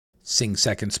Sing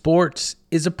Second Sports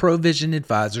is a Provision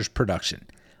Advisors production.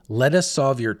 Let us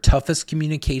solve your toughest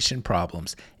communication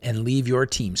problems and leave your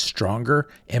team stronger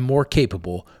and more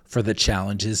capable for the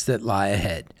challenges that lie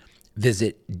ahead.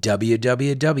 Visit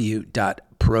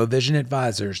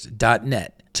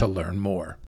www.provisionadvisors.net to learn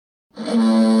more.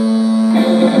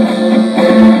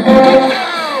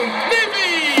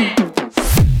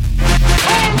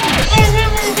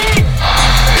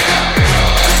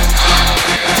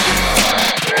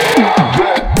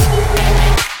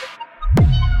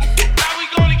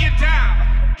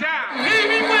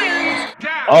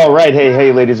 All right.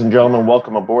 Hey, ladies and gentlemen,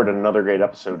 welcome aboard another great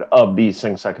episode of the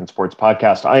Sing Second Sports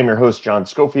Podcast. I am your host, John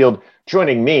Schofield.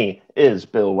 Joining me is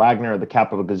Bill Wagner of the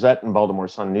Capital Gazette and Baltimore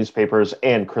Sun newspapers,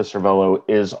 and Chris Cervello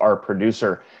is our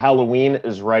producer. Halloween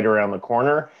is right around the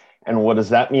corner. And what does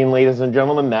that mean, ladies and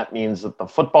gentlemen? That means that the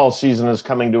football season is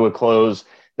coming to a close.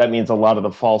 That means a lot of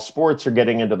the fall sports are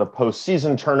getting into the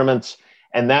postseason tournaments.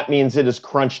 And that means it is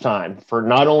crunch time for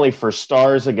not only for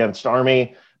Stars against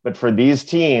Army, but for these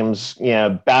teams,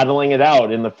 battling it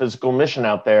out in the physical mission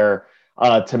out there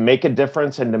to make a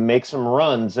difference and to make some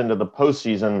runs into the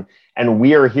postseason. And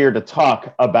we are here to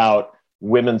talk about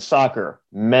women's soccer,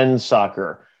 men's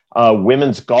soccer,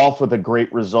 women's golf with a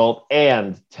great result,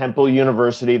 and Temple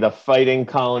University, the Fighting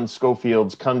Colin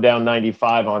Schofields, come down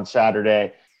 95 on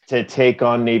Saturday to take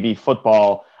on Navy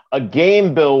football. A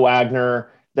game, Bill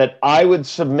Wagner, that I would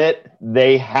submit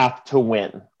they have to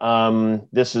win.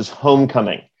 This is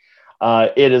homecoming.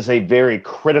 It is a very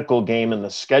critical game in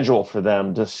the schedule for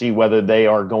them to see whether they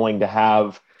are going to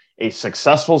have a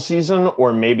successful season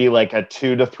or maybe like a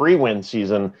 2 to 3 win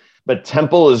season. But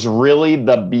Temple is really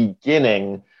the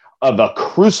beginning of a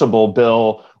crucible,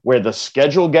 Bill, where the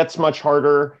schedule gets much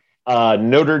harder.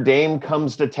 Notre Dame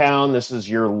comes to town. This is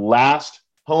your last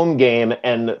home game.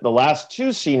 And the last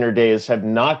 2 senior days have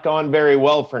not gone very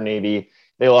well for Navy.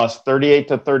 They lost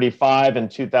 38-35 in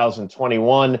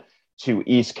 2021. To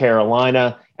East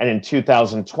Carolina. And in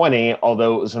 2020,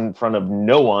 although it was in front of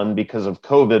no one because of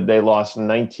COVID, they lost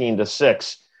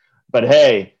 19-6. But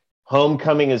hey,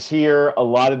 homecoming is here. A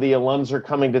lot of the alums are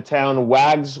coming to town.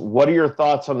 Wags, what are your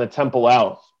thoughts on the Temple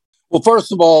Owls? Well,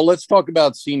 first of all, let's talk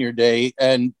about Senior Day,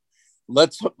 and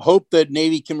let's hope that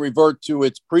Navy can revert to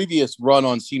its previous run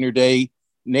on Senior Day.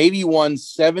 Navy won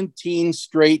 17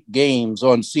 straight games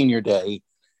on Senior Day.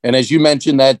 And as you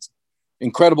mentioned, that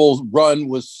incredible run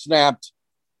was snapped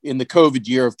in the COVID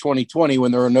year of 2020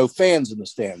 when there were no fans in the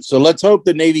stands. So let's hope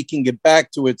the Navy can get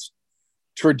back to its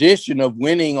tradition of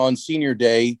winning on Senior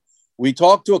Day. We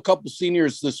talked to a couple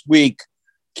seniors this week,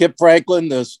 Kip Franklin,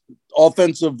 the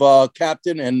offensive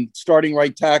captain and starting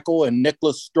right tackle, and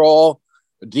Nicholas Straw,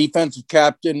 defensive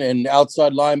captain and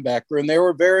outside linebacker. And they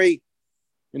were very,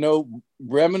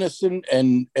 reminiscent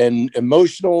and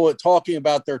emotional talking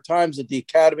about their times at the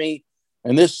academy.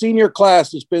 And this senior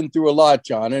class has been through a lot,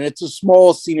 John, and it's a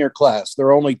small senior class. There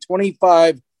are only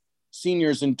 25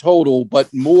 seniors in total,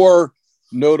 but more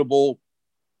notable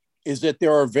is that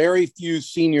there are very few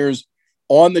seniors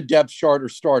on the depth chart or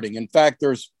starting. In fact,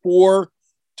 there's 4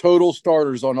 total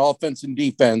starters on offense and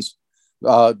defense.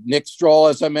 Nick Straw,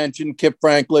 as I mentioned, Kip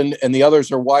Franklin, and the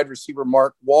others are wide receiver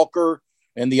Mark Walker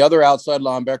and the other outside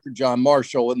linebacker, John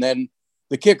Marshall. And then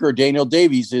the kicker, Daniel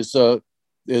Davies, is a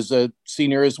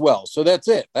senior as well. So that's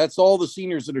it. That's all the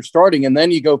seniors that are starting. And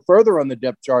then you go further on the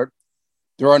depth chart.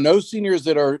 There are no seniors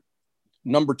that are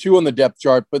number 2 on the depth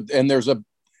chart, and there's a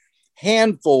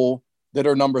handful that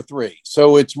are number 3.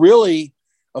 So it's really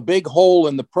a big hole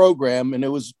in the program. And it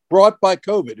was brought by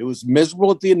COVID. It was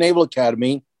miserable at the Naval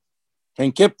Academy.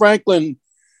 And Kip Franklin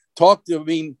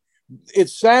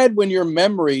it's sad when your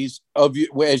memories of you,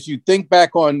 as you think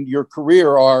back on your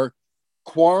career, are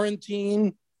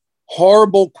quarantine,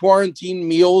 horrible quarantine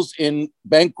meals in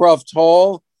Bancroft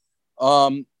Hall.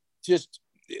 That's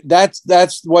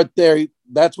what they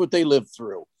lived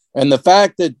through. And the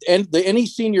fact that any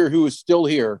senior who is still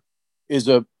here is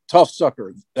a tough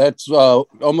sucker. That's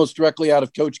almost directly out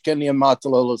of Coach Kenny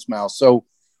Amatalolo's mouth. So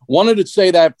wanted to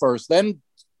say that first. Then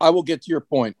I will get to your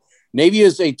point. Navy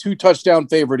is a 2-touchdown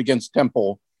favorite against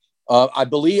Temple.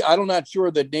 I'm not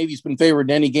sure that Navy's been favored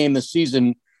in any game this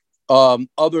season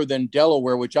other than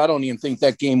Delaware, which I don't even think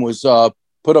that game was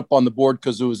put up on the board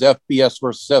because it was FBS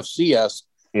versus FCS.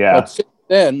 Yeah. But since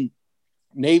then,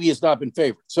 Navy has not been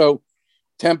favored. So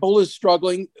Temple is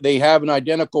struggling. They have an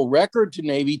identical record to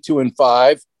Navy,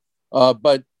 2-5,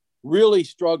 but really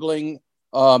struggling.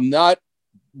 Not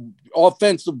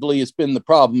offensively has been the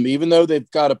problem, even though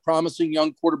they've got a promising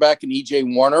young quarterback in E.J.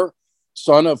 Warner,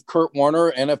 son of Kurt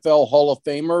Warner, NFL Hall of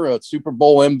Famer, a Super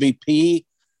Bowl MVP.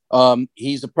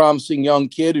 He's a promising young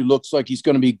kid who looks like he's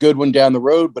going to be a good one down the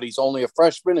road, but he's only a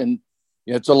freshman, and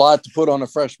it's a lot to put on a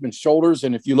freshman's shoulders.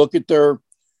 And if you look at their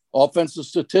offensive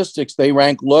statistics, they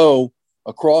rank low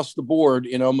across the board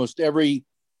in almost every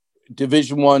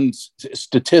Division I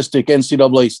statistic,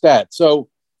 NCAA stat. So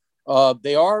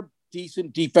they are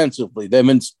decent defensively. They've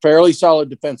been fairly solid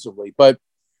defensively. But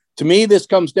to me, this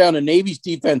comes down to Navy's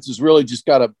defense has really just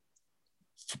got to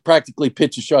practically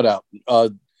pitch a shutout.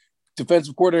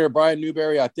 Defensive coordinator Brian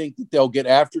Newberry, I think that they'll get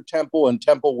after Temple, and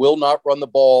Temple will not run the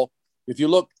ball. If you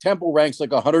look, Temple ranks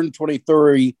like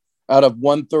 123 out of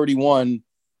 131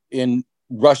 in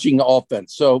rushing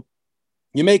offense. So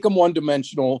you make them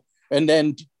one-dimensional, and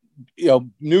then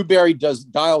Newberry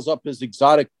dials up his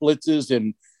exotic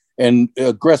blitzes and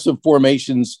aggressive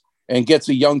formations and gets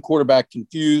a young quarterback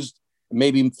confused, and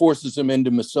maybe forces him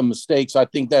into some mistakes. I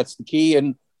think that's the key.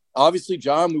 And obviously,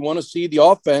 John, we want to see the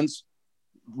offense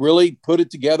really put it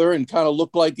together and kind of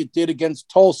look like it did against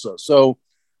Tulsa. So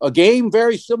a game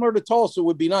very similar to Tulsa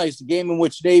would be nice, a game in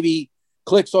which Navy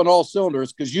clicks on all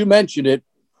cylinders, because you mentioned it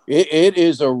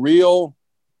is a real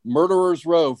murderer's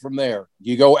row from there.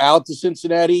 You go out to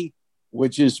Cincinnati,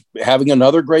 which is having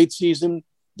another great season.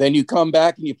 Then you come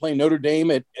back and you play Notre Dame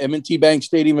at M&T Bank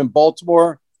Stadium in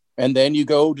Baltimore, and then you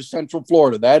go to Central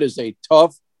Florida. That is a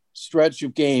tough stretch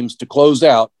of games to close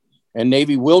out, and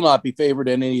Navy will not be favored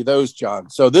in any of those, John.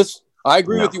 So this, I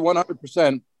agree with you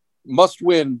 100%. Must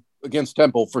win against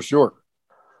Temple for sure.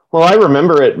 Well, I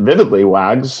remember it vividly,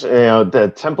 Wags.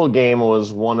 The Temple game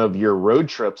was one of your road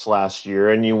trips last year,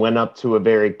 and you went up to a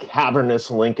very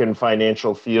cavernous Lincoln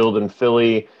Financial Field in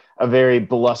Philly, a very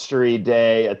blustery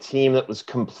day, a team that was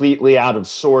completely out of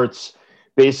sorts,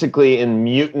 basically in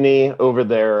mutiny over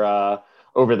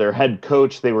their head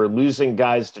coach. They were losing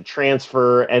guys to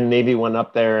transfer, and Navy went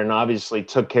up there and obviously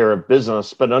took care of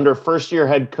business. But under first-year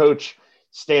head coach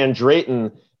Stan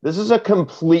Drayton, this is a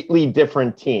completely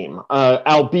different team,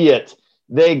 albeit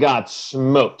they got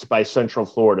smoked by Central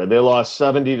Florida. They lost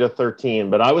 70-13,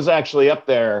 but I was actually up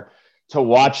there to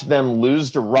watch them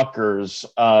lose to Rutgers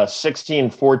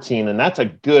 16-14, and that's a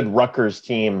good Rutgers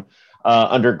team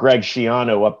under Greg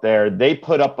Schiano up there. They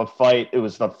put up a fight. It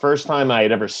was the first time I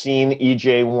had ever seen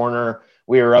E.J. Warner.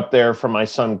 We were up there for my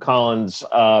son Colin's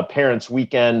parents'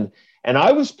 weekend, and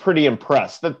I was pretty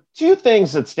impressed. The two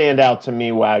things that stand out to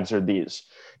me, Wags, are these.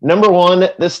 Number one,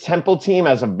 this Temple team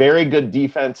has a very good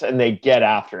defense, and they get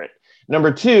after it.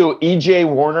 Number two, E.J.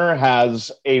 Warner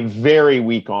has a very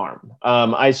weak arm.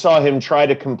 I saw him try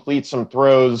to complete some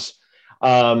throws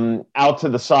out to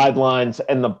the sidelines,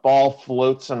 and the ball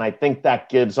floats, and I think that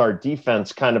gives our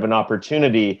defense kind of an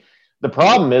opportunity. The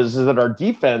problem is that our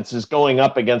defense is going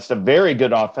up against a very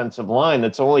good offensive line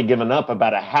that's only given up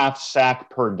about a half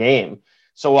sack per game.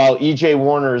 So while E.J.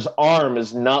 Warner's arm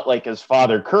is not like his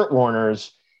father, Kurt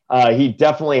Warner's, he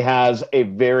definitely has a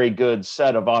very good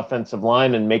set of offensive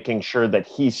linemen making sure that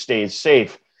he stays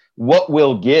safe. What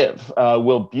will give?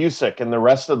 Will Busick and the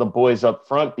rest of the boys up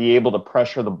front be able to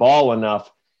pressure the ball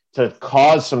enough to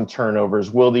cause some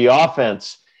turnovers? Will the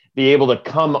offense be able to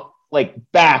come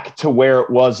back to where it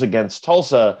was against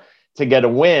Tulsa to get a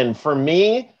win? For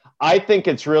me, I think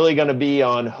it's really going to be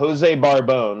on Jose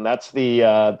Barbone.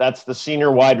 That's the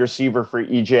senior wide receiver for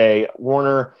E.J.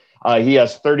 Warner. He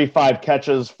has 35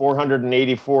 catches,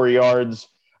 484 yards.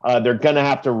 They're going to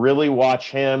have to really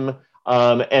watch him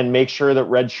and make sure that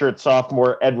redshirt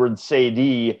sophomore Edward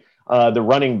Sadie, the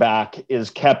running back,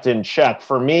 is kept in check.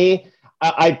 For me,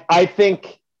 I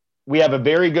think we have a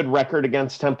very good record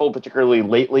against Temple, particularly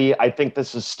lately. I think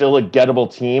this is still a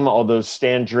gettable team, although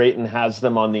Stan Drayton has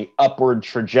them on the upward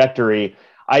trajectory.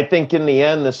 I think in the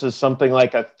end, this is something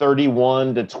like a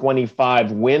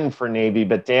 31-25 win for Navy,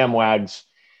 but damn, Wags,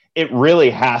 it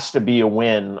really has to be a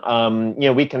win.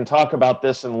 We can talk about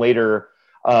this in later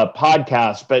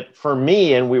podcasts, but for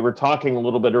me, and we were talking a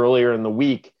little bit earlier in the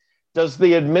week, does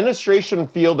the administration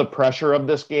feel the pressure of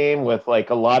this game with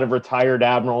a lot of retired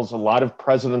admirals, a lot of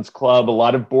President's Club, a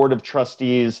lot of board of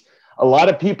trustees, a lot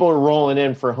of people are rolling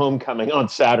in for homecoming on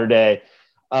Saturday?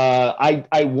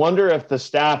 I wonder if the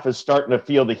staff is starting to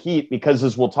feel the heat, because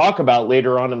as we'll talk about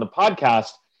later on in the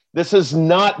podcast, this has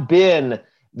not been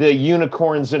the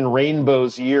unicorns and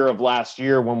rainbows year of last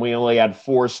year when we only had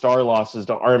 4 star losses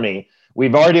to Army.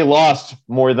 We've already lost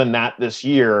more than that this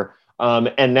year.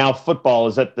 And now football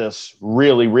is at this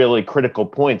really, really critical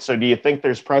point. So do you think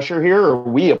there's pressure here, or are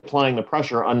we applying the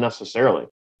pressure unnecessarily?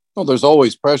 Well, there's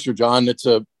always pressure, John. It's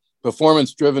a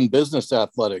performance-driven business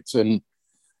athletics. And,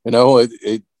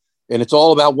 it's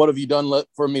all about what have you done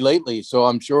for me lately. So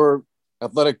I'm sure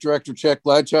Athletic Director Chet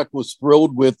Gladchuk was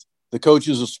thrilled with the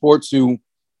coaches of sports who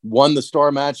won the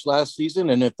star match last season.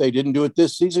 And if they didn't do it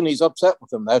this season, he's upset with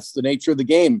them. That's the nature of the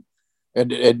game.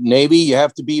 At Navy, you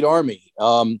have to beat Army.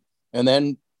 And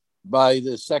then by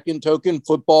the second token,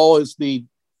 football is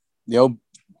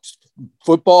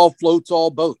football floats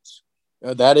all boats.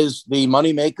 That is the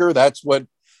moneymaker. That's what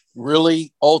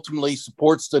really ultimately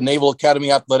supports the Naval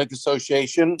Academy Athletic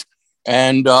Association.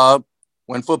 And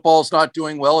when football's not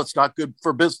doing well, it's not good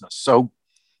for business. So,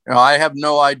 I have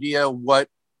no idea what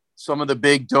some of the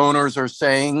big donors are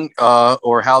saying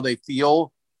or how they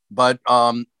feel. But,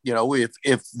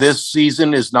 if this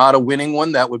season is not a winning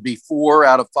one, that would be 4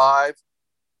 out of 5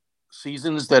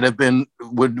 seasons that have been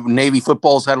with Navy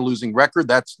football's had a losing record.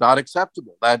 That's not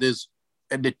acceptable. That is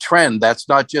a trend. That's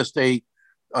not just an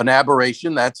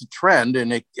aberration. That's a trend,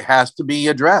 and it has to be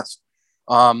addressed.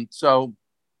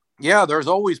 There's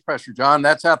always pressure, John.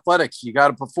 That's athletics. You got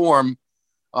to perform.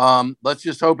 Let's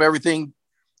just hope everything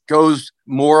goes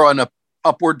more on a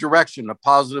upward direction, a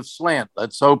positive slant.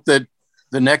 Let's hope that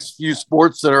the next few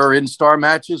sports that are in star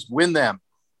matches win them.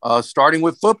 Starting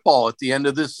with football at the end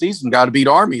of this season, got to beat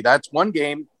Army. That's one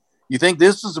game. You think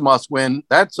this is a must win.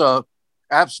 That's a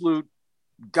absolute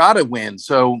got to win.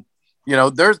 So,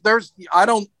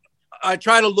 I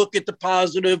try to look at the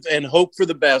positive and hope for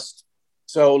the best.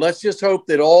 So let's just hope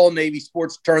that all Navy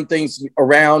sports turn things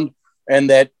around, and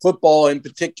that football in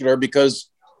particular, because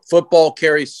football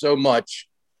carries so much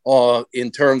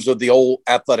in terms of the old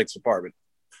athletics department.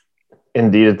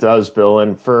 Indeed, it does, Bill.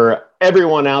 And for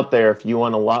everyone out there, if you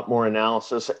want a lot more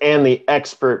analysis and the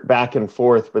expert back and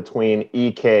forth between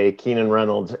EK, Keenan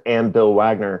Reynolds, and Bill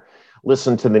Wagner,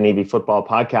 listen to the Navy Football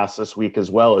Podcast this week as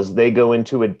well, as they go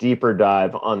into a deeper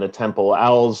dive on the Temple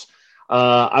Owls.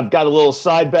 I've got a little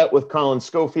side bet with Colin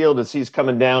Schofield as he's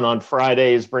coming down on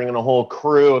Friday. He's bringing a whole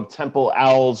crew of Temple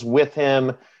Owls with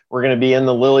him. We're going to be in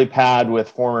the lily pad with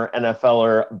former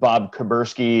NFLer Bob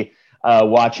Kuberski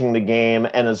watching the game.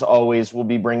 And as always, we'll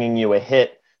be bringing you a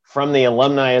hit from the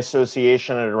Alumni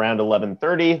Association at around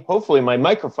 11:30. Hopefully my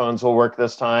microphones will work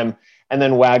this time. And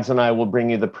then Wags and I will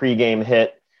bring you the pregame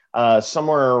hit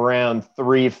somewhere around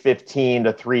 3:15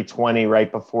 to 3:20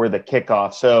 right before the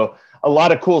kickoff. So a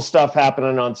lot of cool stuff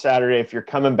happening on Saturday. If you're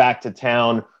coming back to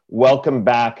town, welcome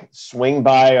back. Swing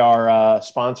by our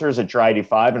sponsors at Dry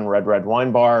 85 and Red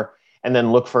Wine Bar, and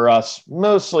then look for us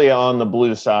mostly on the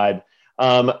blue side.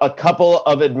 A couple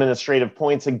of administrative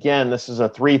points. Again, this is a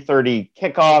 3:30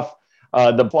 kickoff.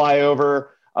 The flyover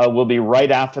will be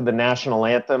right after the national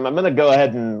anthem. I'm going to go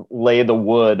ahead and lay the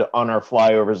wood on our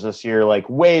flyovers this year, like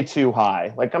way too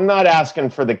high. Like, I'm not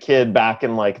asking for the kid back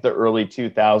in like the early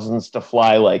 2000s to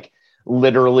fly like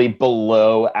literally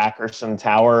below Ackerson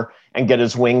Tower and get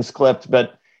his wings clipped.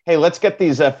 But hey, let's get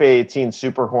these F/A-18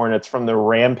 Super Hornets from the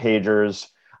Rampagers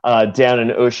down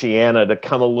in Oceana to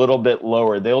come a little bit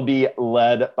lower. They'll be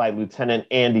led by Lieutenant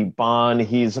Andy Bond.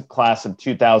 He's a class of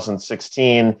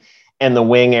 2016, and the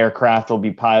wing aircraft will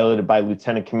be piloted by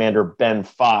Lieutenant Commander Ben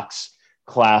Fox,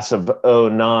 class of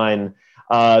 09.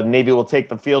 Navy will take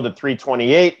the field at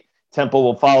 3:28. Temple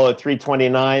will follow at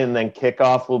 3:29, and then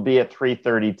kickoff will be at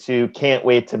 3:32. Can't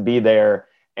wait to be there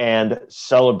and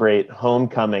celebrate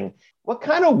homecoming. What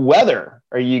kind of weather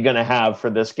are you going to have for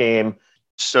this game?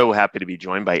 So happy to be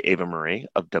joined by Ava Marie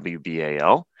of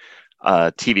WBAL,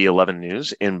 TV 11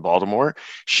 News in Baltimore.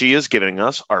 She is giving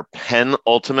us our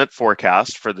penultimate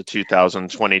forecast for the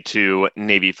 2022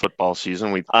 Navy football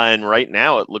season. And right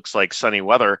now it looks like sunny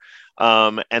weather.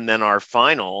 And then our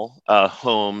final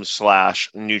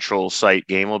home/neutral site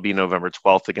game will be November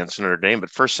 12th against Notre Dame. But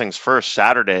first things first,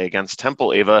 Saturday against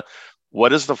Temple. Ava, what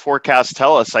does the forecast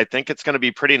tell us? I think it's going to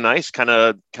be pretty nice, kind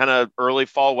of early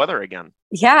fall weather again.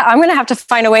 Yeah, I'm going to have to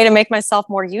find a way to make myself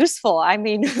more useful. I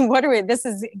mean, this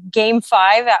is game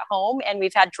 5 at home, and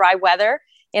we've had dry weather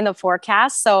in the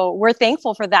forecast. So we're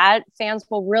thankful for that. Fans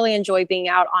will really enjoy being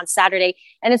out on Saturday.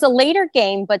 And it's a later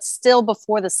game, but still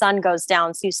before the sun goes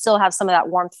down. So you still have some of that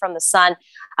warmth from the sun.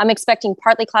 I'm expecting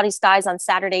partly cloudy skies on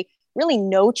Saturday. Really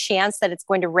no chance that it's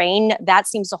going to rain. That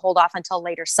seems to hold off until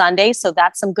later Sunday. So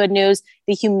that's some good news.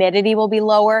 The humidity will be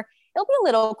lower. It'll be a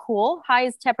little cool.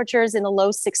 Highs temperatures in the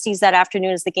low 60s that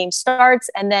afternoon as the game starts.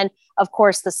 And then, of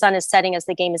course, the sun is setting as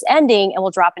the game is ending and will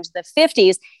drop into the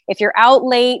 50s. If you're out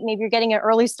late, maybe you're getting an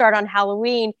early start on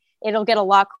Halloween, it'll get a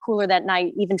lot cooler that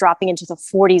night, even dropping into the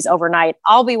 40s overnight.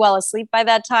 I'll be well asleep by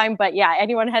that time. But yeah,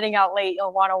 anyone heading out late,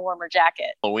 you'll want a warmer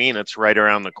jacket. Halloween, it's right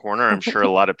around the corner. I'm sure a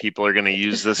lot of people are going to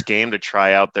use this game to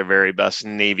try out their very best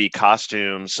Navy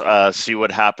costumes, see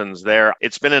what happens there.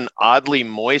 It's been an oddly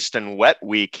moist and wet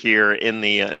week here in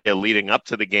the leading up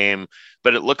to the game,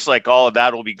 but it looks like all of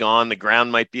that will be gone. The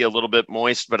ground might be a little bit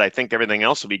moist, but I think everything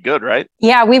else will be good, right?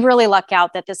 Yeah, we really luck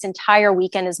out that this entire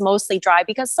weekend is mostly dry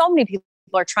because so many people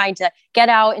are trying to get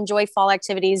out, enjoy fall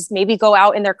activities, maybe go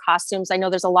out in their costumes. I know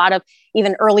there's a lot of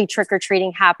even early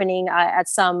trick-or-treating happening at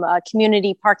some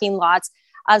community parking lots.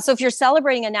 So if you're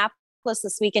celebrating Annapolis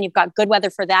this weekend, you've got good weather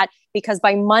for that, because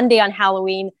by Monday on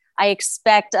Halloween, I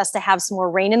expect us to have some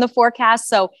more rain in the forecast.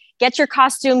 So get your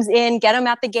costumes in, get them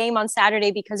at the game on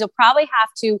Saturday, because you'll probably have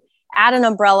to add an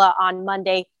umbrella on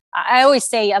Monday. I always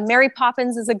say Mary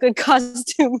Poppins is a good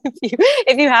costume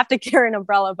if you have to carry an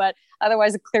umbrella, but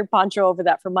otherwise a clear poncho over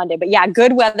that for Monday. But yeah,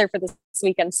 good weather for this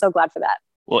weekend. So glad for that.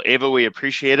 Well, Ava, we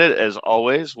appreciate it as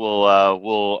always.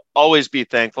 We'll always be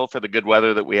thankful for the good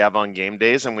weather that we have on game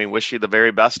days, and we wish you the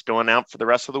very best going out for the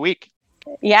rest of the week.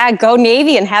 Yeah, go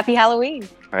Navy and happy Halloween.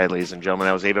 All right, ladies and gentlemen,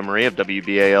 that was Ava Marie of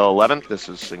WBAL 11. This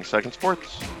is Sing Second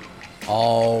Sports.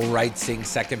 All right, Sing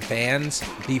Second fans,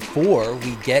 before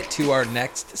we get to our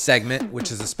next segment,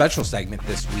 which is a special segment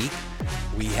this week,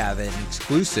 we have an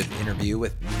exclusive interview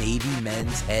with Navy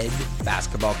men's head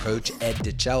basketball coach Ed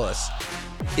DeChellis.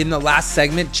 In the last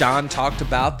segment, John talked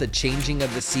about the changing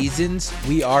of the seasons.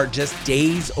 We are just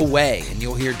days away, and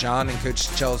you'll hear John and Coach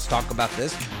DeChellis talk about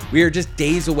this. We are just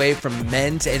days away from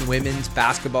men's and women's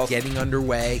basketball getting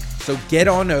underway. So get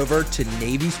on over to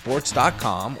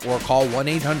NavySports.com or call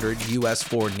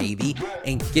 1-800-US4-NAVY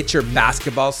and get your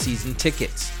basketball season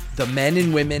tickets. The men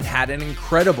and women had an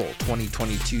incredible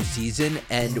 2022 season,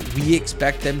 and we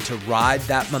expect them to ride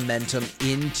that momentum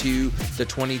into the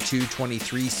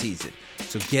 22-23 season.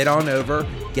 So get on over,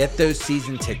 get those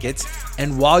season tickets,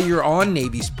 and while you're on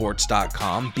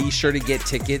NavySports.com, be sure to get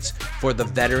tickets for the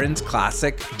Veterans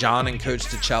Classic. John and Coach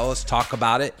DeChellis talk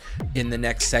about it in the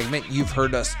next segment. You've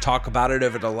heard us talk about it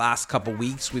over the last couple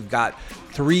weeks. We've got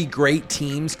 3 great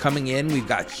teams coming in. We've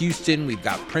got Houston, we've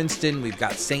got Princeton, we've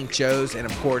got St. Joe's, and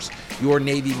of course, your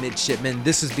Navy midshipmen.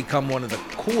 This has become one of the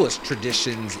coolest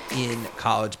traditions in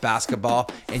college basketball,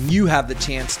 and you have the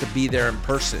chance to be there in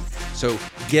person. So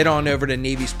get on over to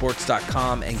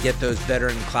NavySports.com and get those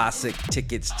Veteran Classic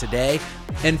tickets today.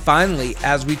 And finally,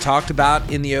 as we talked about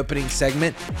in the opening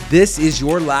segment, this is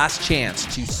your last chance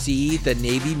to see the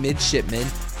Navy midshipmen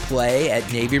play at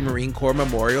Navy Marine Corps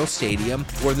Memorial Stadium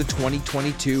for the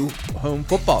 2022 home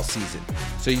football season.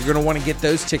 So you're going to want to get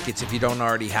those tickets if you don't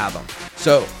already have them.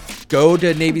 So go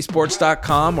to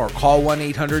NavySports.com or call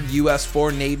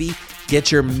 1-800-US4-NAVY.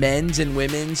 Get your men's and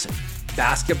women's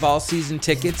basketball season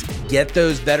tickets, get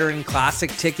those Veteran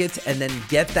Classic tickets, and then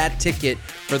get that ticket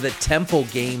for the Temple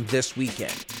game this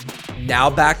weekend. Now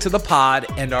back to the pod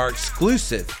and our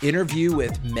exclusive interview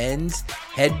with men's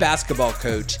head basketball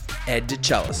coach Ed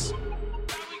DeChellis.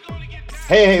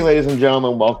 Hey, ladies and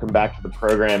gentlemen, welcome back to the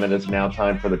program. It is now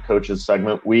time for the coaches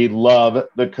segment. We love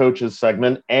the coaches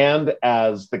segment. And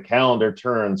as the calendar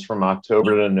turns from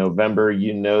October to November,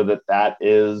 you know that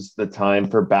is the time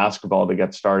for basketball to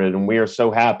get started. And we are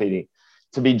so happy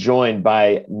to be joined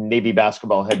by Navy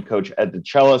basketball head coach Ed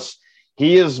DeChellis.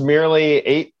 He is merely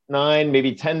 8, 9,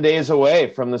 maybe 10 days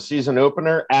away from the season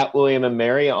opener at William &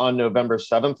 Mary on November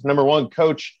 7th. Number one,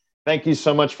 Coach, thank you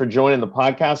so much for joining the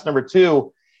podcast. Number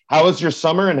two, how was your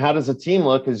summer and how does the team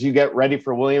look as you get ready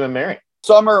for William & Mary?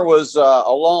 Summer was a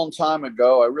long time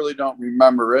ago. I really don't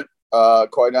remember it,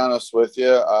 quite honest with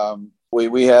you.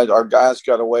 We had our guys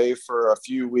got away for a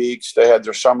few weeks. They had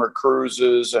their summer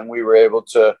cruises and we were able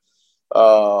to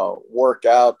work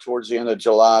out towards the end of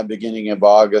July, beginning of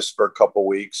August for a couple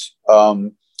weeks.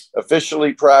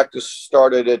 Officially practice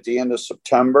started at the end of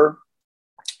September.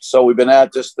 So we've been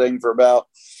at this thing for about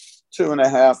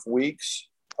 2.5 weeks.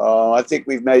 I think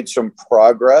we've made some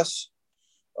progress.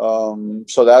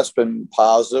 So that's been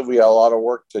positive. We got a lot of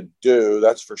work to do,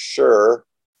 that's for sure.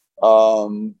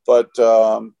 But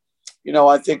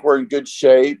I think we're in good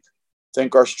shape. I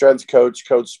think our strength coach,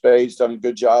 Coach Spade's done a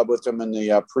good job with them in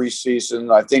the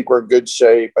preseason. I think we're in good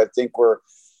shape. I think we're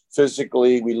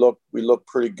physically, we look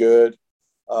pretty good.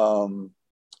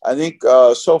 I think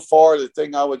so far, the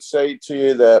thing I would say to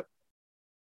you that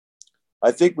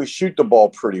I think we shoot the ball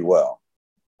pretty well.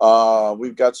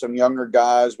 We've got some younger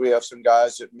guys. We have some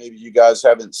guys that maybe you guys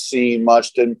haven't seen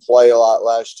much, didn't play a lot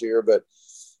last year, but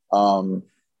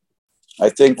I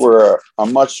think we're a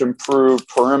much improved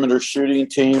perimeter shooting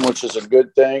team, which is a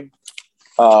good thing.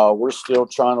 We're still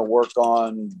trying to work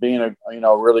on being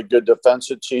a really good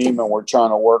defensive team, and we're trying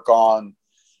to work on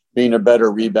being a better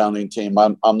rebounding team.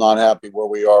 I'm not happy where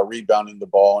we are rebounding the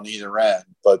ball on either end,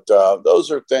 but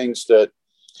those are things that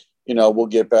we'll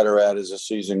get better at as the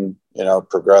season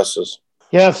progresses.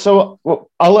 Yeah, so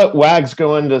I'll let Wags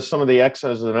go into some of the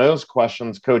X's and O's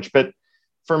questions, Coach. But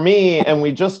for me, and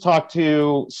we just talked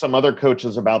to some other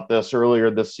coaches about this earlier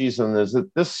this season, is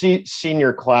that this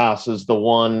senior class is the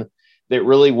one that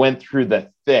really went through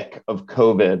the thick of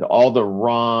COVID, all the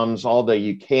ROMs, all the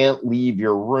you can't leave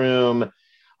your room.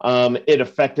 It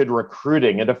affected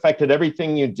recruiting. It affected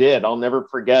everything you did. I'll never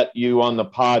forget you on the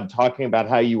pod talking about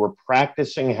how you were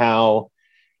practicing how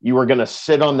you were going to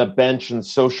sit on the bench and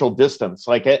social distance.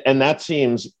 And that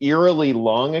seems eerily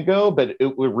long ago, but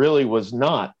it really was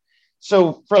not.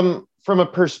 So from a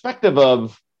perspective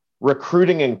of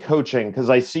recruiting and coaching, because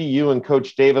I see you and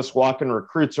Coach Davis walking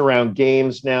recruits around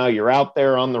games now, you're out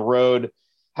there on the road.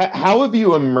 How have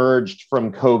you emerged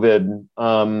from COVID?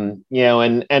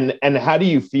 And how do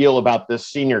you feel about this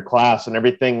senior class and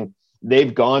everything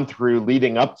they've gone through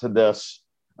leading up to this?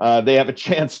 They have a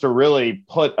chance to really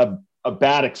put a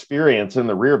bad experience in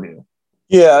the rear view.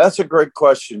 Yeah, that's a great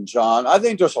question, John. I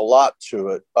think there's a lot to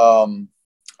it.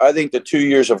 I think the 2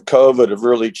 years of COVID have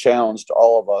really challenged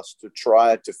all of us to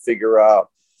try to figure out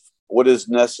what is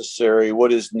necessary,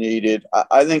 what is needed.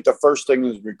 I think the first thing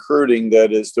is recruiting.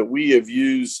 That is that we have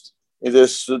used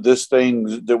this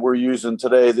thing that we're using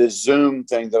today, this Zoom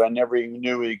thing that I never even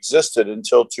knew existed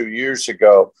until 2 years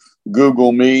ago.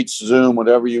 Google Meets, Zoom,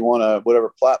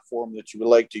 whatever platform that you would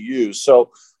like to use.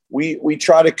 So we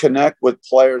try to connect with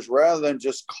players rather than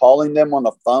just calling them on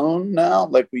the phone now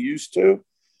like we used to.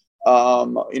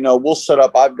 We'll set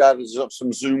up. I've got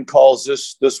some Zoom calls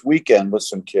this weekend with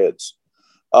some kids.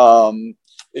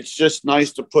 It's just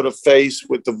nice to put a face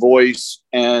with the voice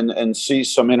and see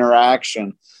some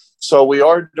interaction. So we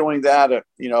are doing that,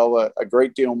 a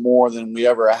great deal more than we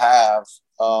ever have,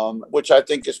 which I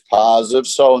think is positive.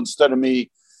 So instead of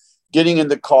me getting in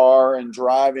the car and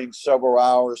driving several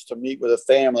hours to meet with a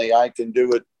family, I can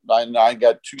do it. I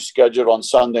got 2 scheduled on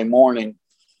Sunday morning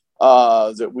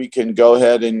that we can go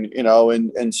ahead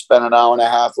and spend an hour and a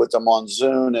half with them on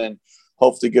Zoom and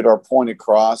hopefully get our point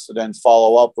across, and then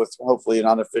follow up with hopefully an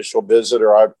unofficial visit,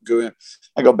 or I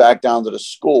go back down to the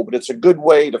school. But it's a good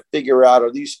way to figure out,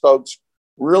 are these folks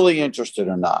really interested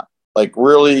or not? Like,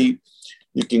 really,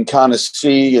 you can kind of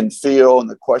see and feel in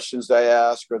the questions they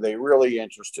ask, are they really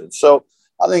interested? So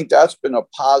I think that's been a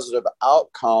positive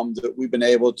outcome, that we've been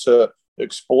able to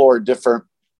explore different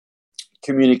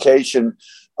communication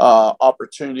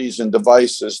opportunities and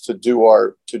devices to do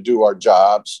our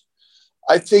jobs.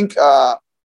 I think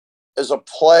as a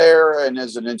player and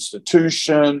as an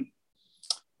institution,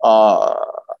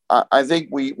 I think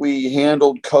we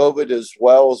handled COVID as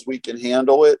well as we can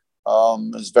handle it.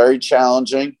 It's very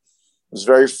challenging. It was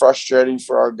very frustrating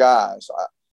for our guys.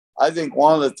 I think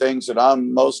one of the things that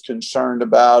I'm most concerned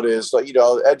about is,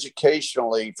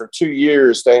 educationally, for 2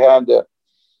 years, they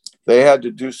had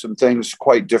to do some things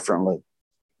quite differently.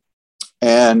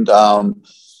 And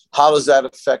how does that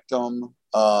affect them?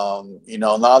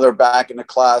 Now they're back in the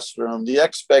classroom. The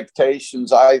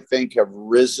expectations, I think, have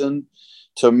risen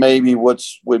to maybe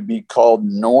would be called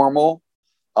normal.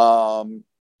 So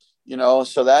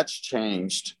that's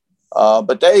changed.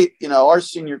 But our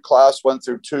senior class went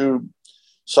through 2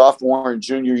 sophomore and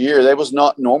junior year. That was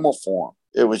not normal for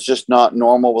them. It was just not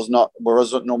normal.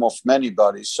 Wasn't normal from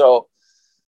anybody. So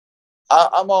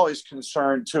I'm always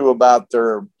concerned too about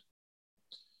their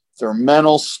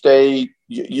mental state.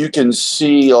 You can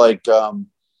see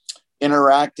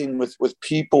interacting with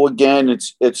people again.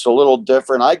 It's a little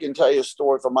different. I can tell you a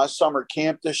story from my summer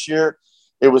camp this year.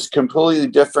 It was completely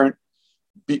different.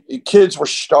 Kids were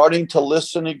starting to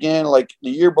listen again. Like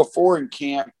the year before in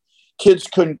camp, kids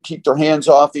couldn't keep their hands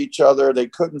off each other. They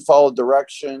couldn't follow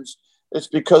directions. It's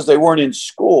because they weren't in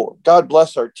school. God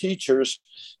bless our teachers,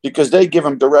 because they give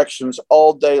them directions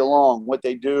all day long. What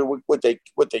they do, what they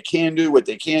can do, what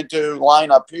they can't do.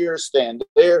 Line up here, stand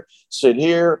there, sit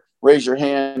here, raise your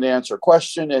hand, answer a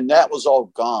question, and that was all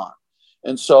gone.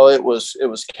 And so it was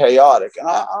chaotic. And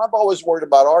I'm always worried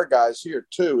about our guys here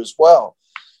too, as well.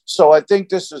 So I think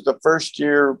this is the first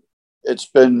year it's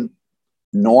been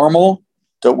normal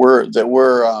that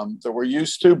we're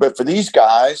used to. But for these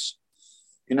guys,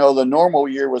 the normal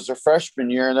year was their freshman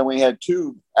year, and then we had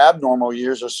 2 abnormal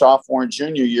years, a sophomore and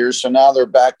junior year. So now they're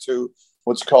back to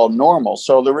what's called normal.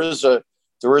 So there is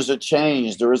a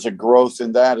change. There is a growth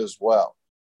in that as well.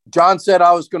 John said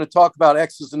I was going to talk about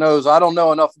X's and O's. I don't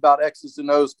know enough about X's and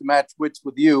O's to match wits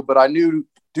with you, but I do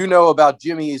know about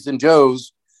Jimmy's and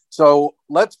Joe's. So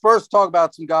let's first talk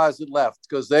about some guys that left,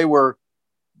 because they were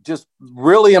just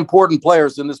really important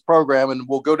players in this program and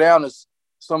will go down as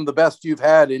some of the best you've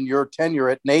had in your tenure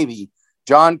at Navy.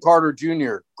 John Carter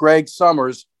Jr., Greg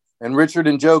Summers, and Richard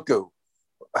Njoku.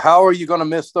 How are you going to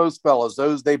miss those fellas?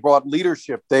 They brought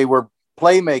leadership. They were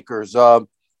playmakers,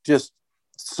 just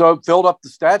so filled up the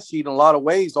stat sheet in a lot of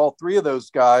ways. All three of those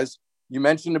guys. You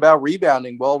mentioned about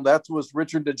rebounding. Well, that was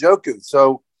Richard Njoku.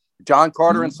 So John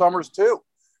Carter and Summers too.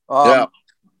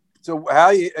 So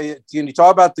can you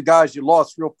talk about the guys you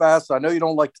lost real fast? I know you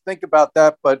don't like to think about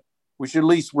that, but we should at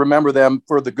least remember them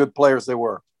for the good players they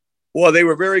were. Well, they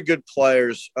were very good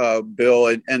players, Bill,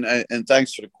 and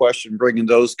thanks for the question, bringing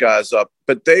those guys up.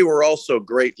 But they were also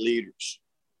great leaders.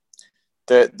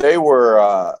 They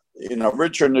were,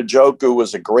 Richard Njoku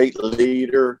was a great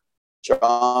leader.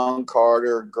 John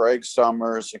Carter, Greg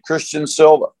Summers, and Christian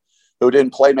Silva, who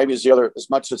didn't play maybe as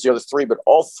much as the other three, but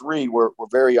all three were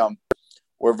very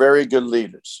good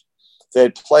leaders. They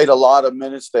had played a lot of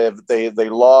minutes. They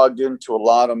logged into a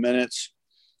lot of minutes.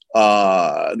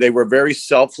 They were very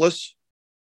selfless.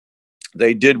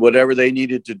 They did whatever they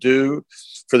needed to do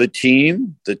for the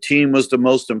team. The team was the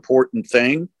most important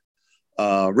thing.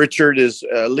 Richard is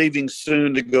leaving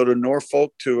soon to go to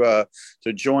Norfolk to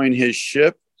join his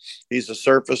ship. He's a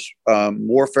surface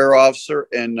warfare officer,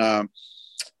 and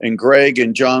Greg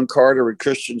and John Carter and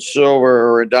Christian Silva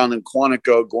are down in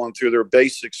Quantico going through their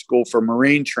basic school for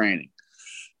Marine training.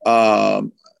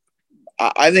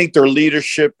 I think their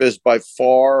leadership is by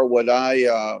far what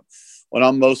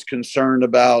I'm most concerned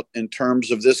about in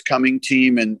terms of this coming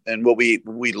team and what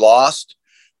we lost,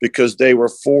 because they were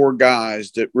four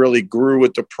guys that really grew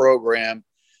with the program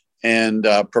and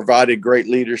provided great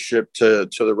leadership to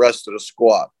the rest of the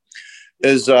squad.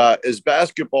 As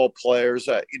basketball players,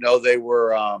 they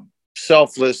were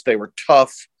selfless. They were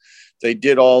tough. They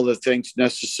did all the things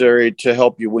necessary to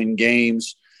help you win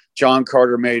games. John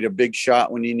Carter made a big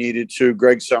shot when he needed to.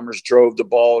 Greg Summers drove the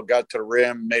ball, got to the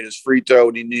rim, made his free throw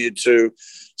when he needed to.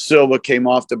 Silva came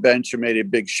off the bench and made a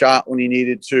big shot when he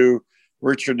needed to.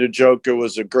 Richard Njoku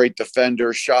was a great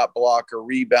defender, shot blocker,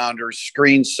 rebounder,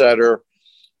 screen setter,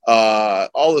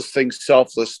 all the things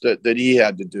selfless that he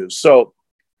had to do. So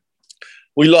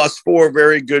we lost four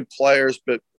very good players,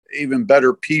 but even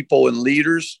better people and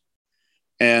leaders,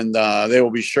 and they will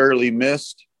be surely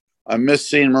missed. I miss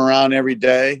seeing them around every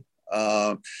day.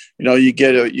 You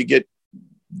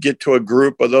get to a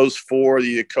group of those four that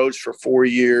you coached for 4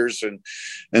 years,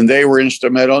 and they were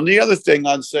instrumental. And the other thing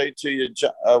I'd say to you,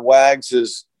 Wags,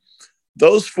 is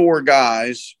those four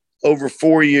guys over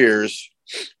 4 years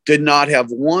did not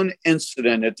have one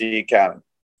incident at the academy.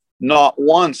 Not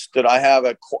once did I have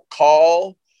a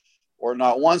call, or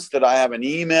not once did I have an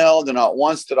email, and not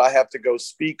once did I have to go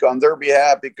speak on their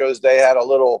behalf because they had a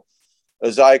little,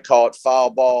 as I call it, foul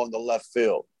ball in the left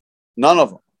field. None of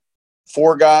them.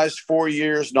 Four guys, 4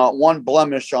 years, not one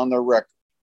blemish on their record.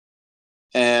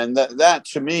 And that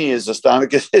to me is astounding,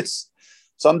 because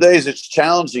some days it's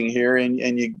challenging here,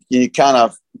 and you kind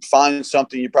of find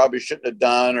something you probably shouldn't have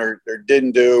done or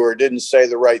didn't do or didn't say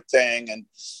the right thing.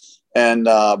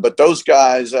 But those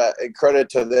guys, credit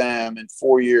to them, in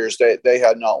 4 years, they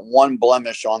had not one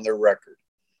blemish on their record.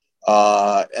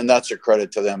 And that's a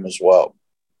credit to them as well.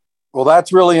 Well,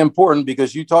 that's really important,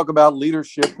 because you talk about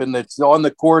leadership, and it's on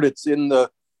the court, it's in the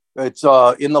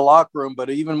locker room, but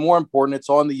even more important, it's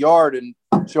on the yard and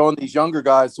showing these younger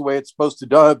guys the way it's supposed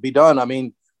to be done. I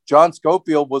mean, John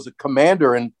Schofield was a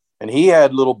commander, and he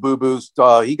had little boo-boos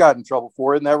he got in trouble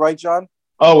for. Isn't that right, John?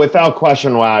 Oh, without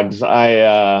question, Wags.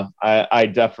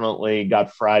 I definitely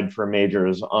got fried for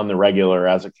majors on the regular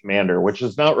as a commander, which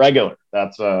is not regular.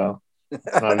 That's not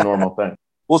a normal thing.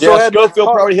 Well, so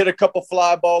Schofield probably hit a couple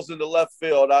fly balls into left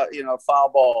field, foul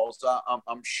balls,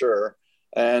 I'm sure.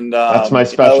 And that's my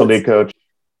specialty, Coach.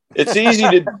 It's easy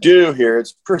to do here.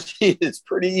 It's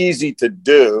pretty easy to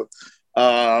do.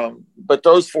 But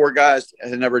those four guys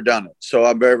have never done it. So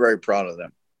I'm very, very proud of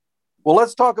them. Well,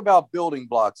 let's talk about building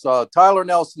blocks. Tyler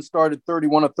Nelson started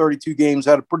 31 of 32 games,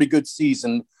 had a pretty good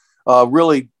season,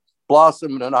 really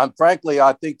blossomed. And I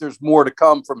think there's more to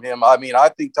come from him. I mean, I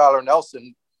think Tyler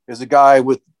Nelson is a guy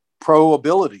with pro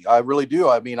ability. I really do.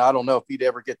 I mean, I don't know if he'd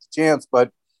ever get the chance,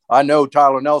 but I know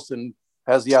Tyler Nelson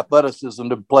has the athleticism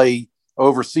to play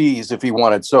overseas if he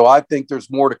wanted. So I think there's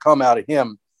more to come out of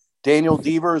him. Daniel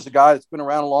Deaver is a guy that's been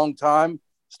around a long time,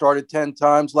 started 10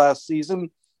 times last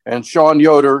season. And Sean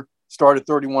Yoder started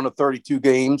 31 of 32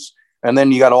 games. And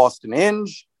then you got Austin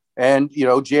Inge and,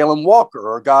 Jalen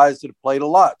Walker are guys that have played a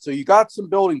lot. So you got some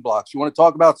building blocks. You want to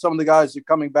talk about some of the guys that are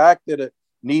coming back that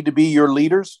need to be your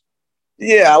leaders?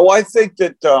 Yeah, well, I think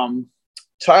that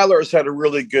Tyler has had a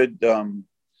really good,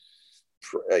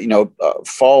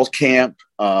 fall camp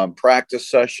practice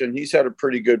session. He's had a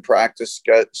pretty good practice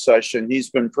session. He's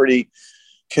been pretty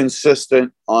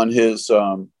consistent on his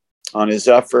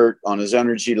effort, on his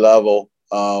energy level,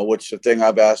 which is the thing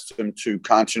I've asked him to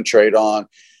concentrate on.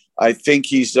 I think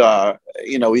he's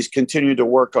continued to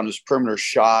work on his perimeter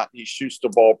shot. He shoots the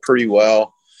ball pretty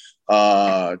well.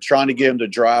 Trying to get him to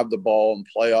drive the ball and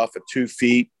play off at 2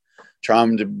 feet.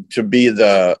 Trying to be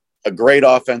a great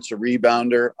offensive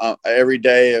rebounder. Every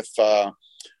day, if I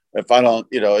don't,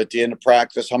 at the end of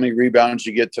practice, how many rebounds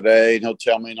you get today? And he'll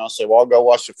tell me, and I'll say, well, I'll go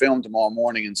watch the film tomorrow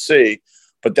morning and see.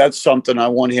 But that's something I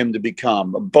want him to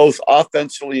become, both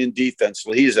offensively and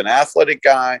defensively. He's an athletic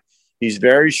guy. He's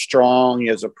very strong. He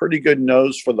has a pretty good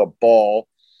nose for the ball.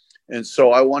 And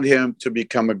so I want him to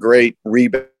become a great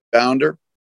rebounder.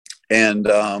 And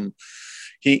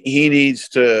he needs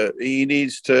to,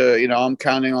 I'm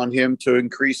counting on him to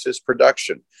increase his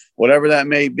production, whatever that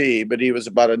may be. But he was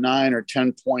about a 9 or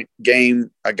 10 point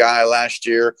game, a guy last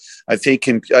year. I think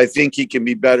he can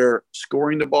be better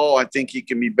scoring the ball. I think he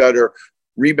can be better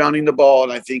rebounding the ball.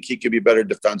 And I think he can be better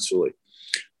defensively,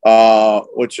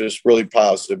 which is really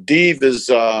positive. Deve's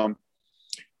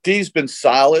been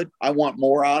solid. I want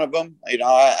more out of him.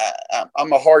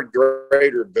 I'm a hard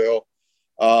grader, Bill.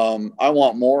 I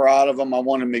want more out of him. I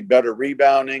want him to be better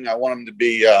rebounding. I want him to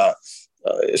be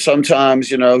sometimes,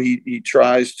 he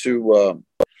tries to,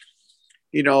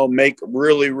 make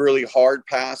really, really hard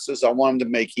passes. I want him to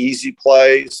make easy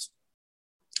plays.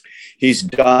 He's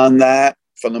done that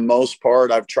for the most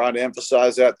part. I've tried to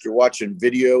emphasize that through watching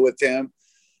video with him,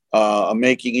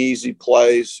 making easy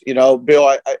plays.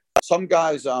 Bill, some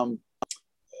guys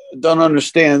don't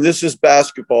understand. This is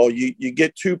basketball. You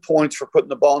get 2 points for putting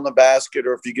the ball in the basket,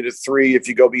 or if you get a 3, if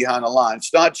you go behind the line.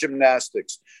 It's not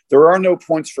gymnastics. There are no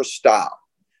points for style.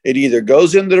 It either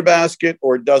goes into the basket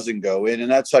or it doesn't go in,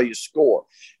 and that's how you score.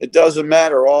 It doesn't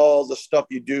matter all the stuff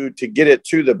you do to get it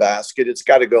to the basket. It's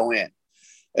got to go in.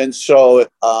 And so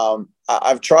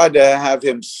I've tried to have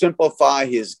him simplify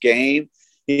his game.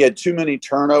 He had too many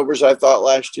turnovers, I thought,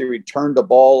 last year. He turned the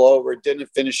ball over, didn't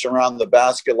finish around the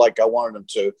basket like I wanted him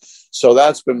to. So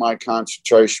that's been my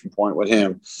concentration point with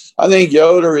him. I think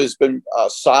Yoder has been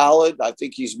solid. I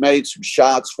think he's made some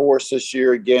shots for us this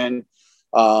year again.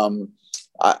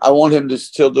 I want him to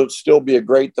still be a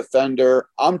great defender.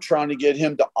 I'm trying to get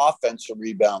him to offensive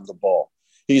rebound the ball.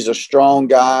 He's a strong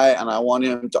guy, and I want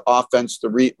him to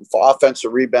offensive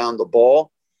rebound the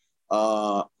ball.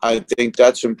 I think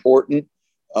that's important.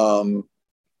 And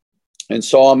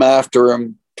so I'm after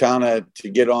him kind of to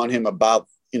get on him about,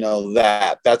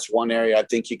 that. That's one area I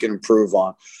think he can improve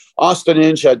on. Austin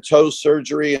Inge had toe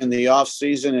surgery in the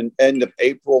offseason and end of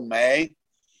April, May.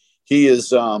 He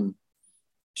is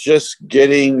just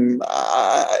getting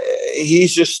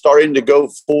he's just starting to go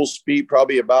full speed,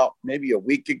 probably about maybe a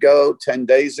week ago, 10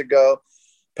 days ago.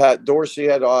 Pat Dorsey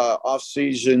had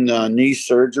off-season knee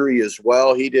surgery as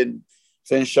well. He didn't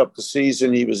finish up the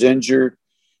season. He was injured.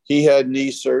 He had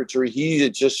knee surgery. He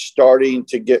is just starting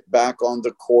to get back on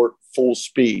the court full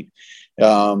speed. We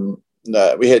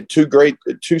had two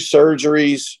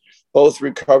surgeries, both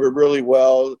recovered really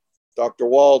well. Dr.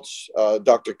 Waltz,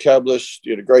 Dr. Keblish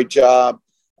did a great job.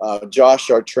 Josh,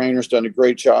 our trainer's done a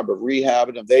great job of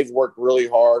rehabbing them. They've worked really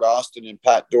hard, Austin and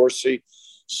Pat Dorsey.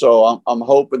 So I'm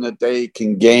hoping that they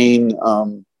can gain,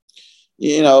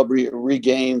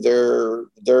 regain their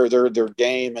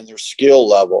game and their skill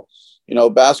level.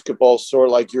 Basketball is sort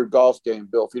of like your golf game,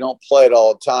 Bill. If you don't play it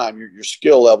all the time, your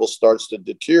skill level starts to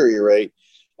deteriorate.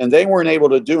 And they weren't able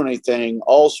to do anything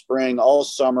all spring, all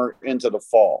summer, into the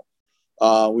fall.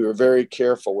 We were very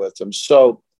careful with them.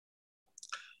 So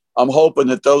I'm hoping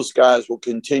that those guys will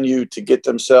continue to get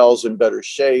themselves in better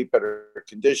shape, better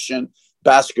condition,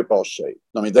 basketball shape.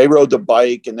 I mean, they rode the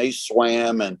bike and they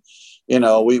swam and,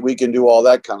 we can do all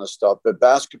that kind of stuff. But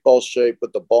basketball shape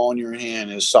with the ball in your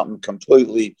hand is something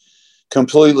completely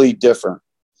different.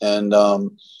 And,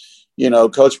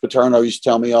 Coach Paterno used to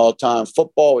tell me all the time,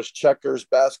 football is checkers,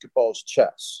 basketball is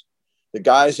chess. The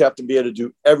guys have to be able to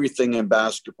do everything in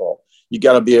basketball. You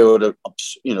got to be able to,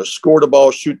 score the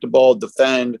ball, shoot the ball,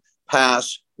 defend,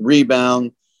 pass,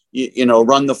 rebound,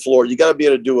 run the floor. You got to be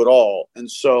able to do it all. And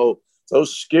so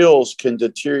those skills can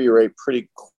deteriorate pretty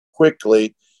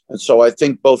quickly. And so I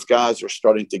think both guys are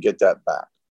starting to get that back.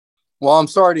 Well, I'm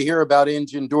sorry to hear about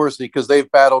Inge and Dorsey because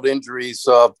they've battled injuries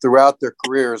throughout their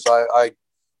careers. I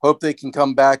hope they can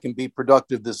come back and be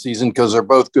productive this season because they're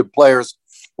both good players.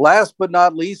 Last but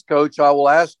not least, Coach, I will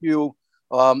ask you,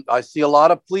 I see a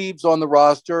lot of plebes on the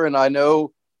roster, and I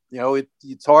know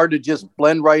it's hard to just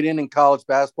blend right in college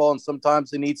basketball, and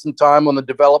sometimes they need some time on the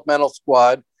developmental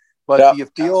squad. But do you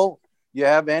feel you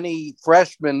have any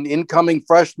incoming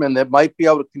freshmen that might be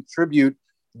able to contribute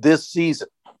this season?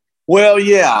 Well,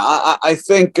 yeah, I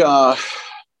think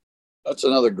that's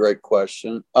another great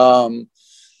question.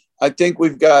 I think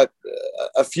we've got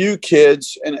a few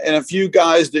kids and a few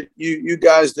guys that you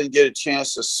guys didn't get a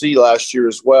chance to see last year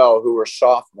as well, who are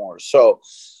sophomores. So,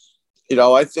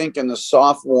 I think in the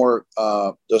sophomore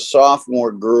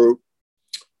group,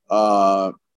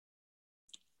 Lai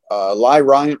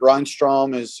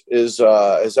Reinstrom is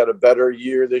at a better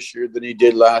year this year than he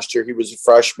did last year. He was a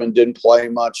freshman, didn't play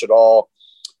much at all.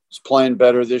 He's playing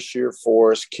better this year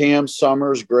for us. Cam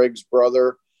Summers, Greg's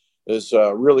brother, is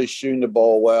really shooting the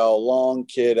ball well. Long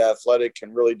kid, athletic,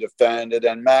 can really defend it.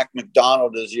 And Mac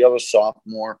McDonald is the other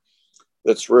sophomore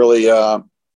that's really, I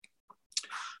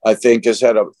think, has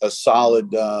had a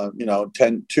solid,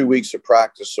 2 weeks of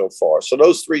practice so far. So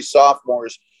those three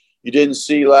sophomores you didn't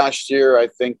see last year. I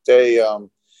think they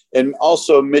and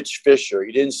also Mitch Fisher.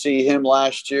 You didn't see him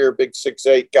last year, big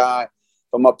 6'8" guy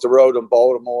from up the road in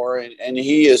Baltimore. And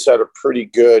he has had a pretty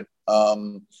good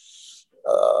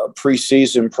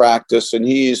preseason practice, and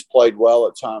he's played well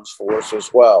at times for us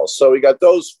as well. So we got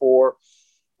those four.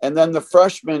 And then the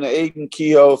freshman, Aiden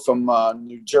Kehoe from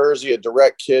New Jersey, a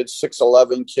direct kid,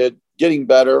 6'11" kid, getting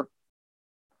better.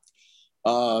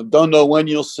 Don't know when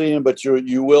you'll see him, but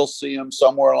you will see him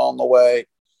somewhere along the way.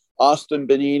 Austin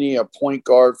Benini, a point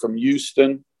guard from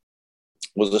Houston,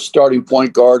 was a starting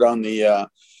point guard on the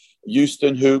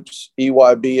Houston Hoops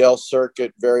EYBL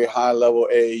circuit, very high-level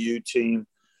AAU team.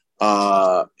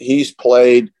 He's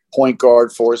played point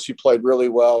guard for us. He played really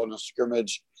well in a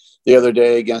scrimmage the other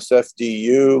day against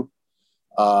FDU.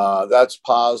 That's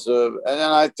positive. And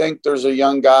then I think there's a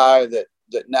young guy that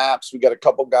Naps. We got a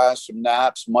couple guys from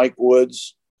Naps. Mike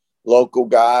Woods, local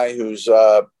guy who's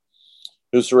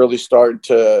really starting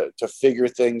to figure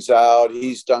things out.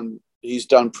 He's done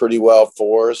pretty well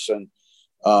for us. And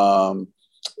the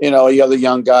other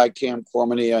young guy, Cam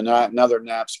Cormany, another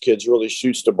Naps kid, really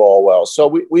shoots the ball well.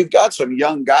 So we've got some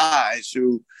young guys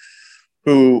who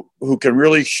can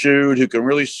really shoot, who can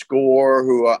really score,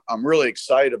 who I'm really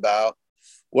excited about.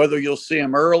 Whether you'll see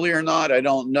them early or not, I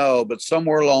don't know. But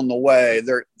somewhere along the way,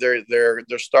 they're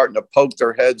starting to poke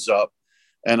their heads up,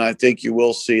 and I think you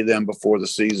will see them before the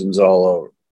season's all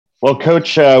over. Well,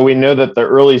 Coach, we know that the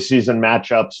early season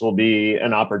matchups will be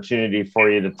an opportunity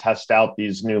for you to test out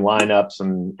these new lineups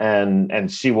and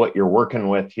see what you're working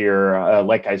with here.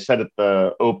 Like I said at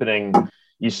the opening,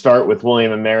 you start with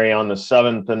William and Mary on the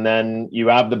 7th, and then you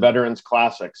have the Veterans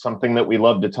Classic, something that we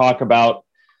love to talk about.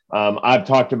 I've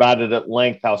talked about it at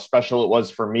length, how special it was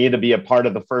for me to be a part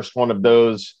of the first one of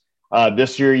those.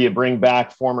 This year, you bring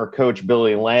back former coach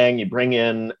Billy Lang. You bring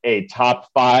in a top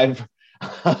 5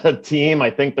 team.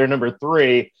 I think they're number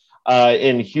 3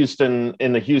 in Houston,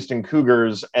 in the Houston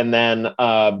Cougars, and then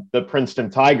the Princeton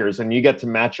Tigers. And you get to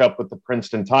match up with the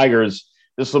Princeton Tigers.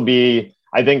 This will be,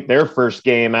 I think, their first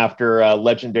game after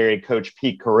legendary coach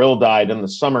Pete Carril died in the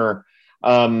summer.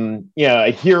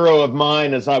 A hero of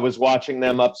mine as I was watching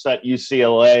them upset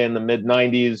UCLA in the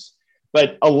mid-90s.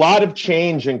 But a lot of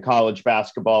change in college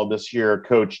basketball this year.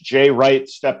 Coach Jay Wright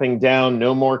stepping down,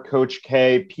 no more Coach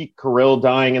K, Pete Carril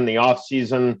dying in the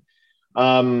offseason.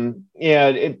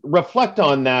 Reflect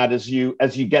on that as you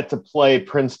get to play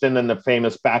Princeton and the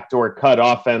famous backdoor cut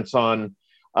offense on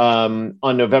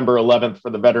November 11th for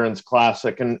the Veterans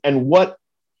Classic, and what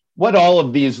all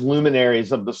of these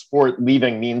luminaries of the sport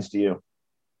leaving means to you.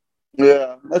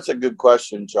 Yeah, that's a good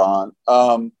question, John.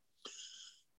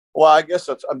 Well, I guess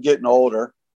I'm getting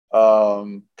older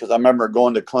because I remember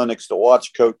going to clinics to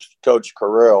watch Coach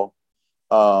Carril.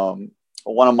 One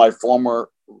of my former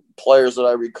players that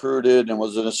I recruited and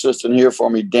was an assistant here for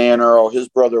me, Dan Earl, his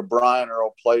brother Brian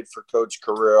Earl played for Coach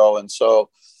Carril. And so,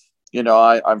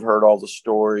 I've heard all the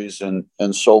stories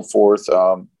and so forth.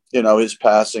 His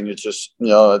passing, it's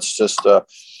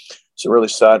really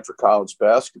sad for college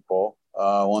basketball.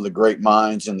 One of the great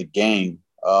minds in the game.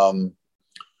 The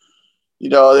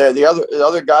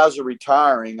other guys are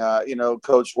retiring.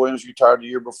 Coach Williams retired the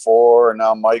year before, and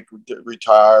now Mike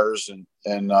retires,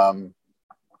 and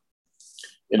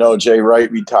Jay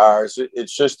Wright retires.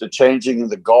 It's just the changing of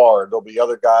the guard. There'll be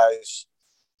other guys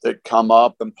that come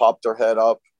up and pop their head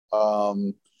up. But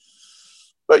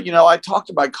I talked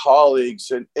to my colleagues,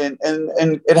 and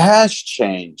it has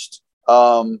changed.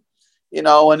 And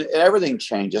everything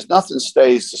changes. Nothing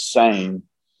stays the same.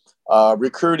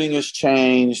 Recruiting has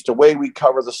changed. The way we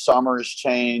cover the summer has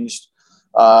changed.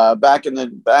 Back in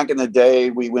the day,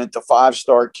 we went to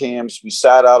 5-star camps. We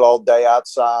sat out all day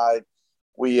outside.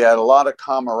 We had a lot of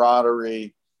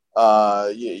camaraderie.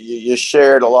 You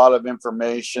shared a lot of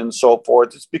information, so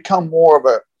forth. It's become more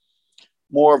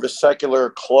of a secular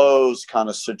closed kind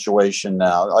of situation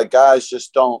now. Like, guys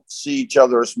just don't see each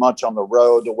other as much on the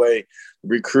road. The way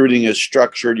recruiting is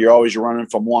structured, you're always running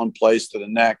from one place to the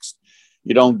next.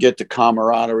 You don't get the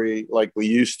camaraderie like we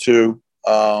used to.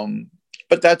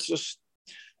 But that's just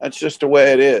the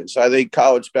way it is. I think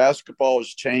college basketball has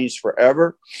changed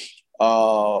forever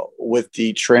with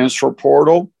the transfer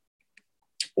portal,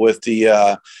 with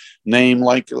the name,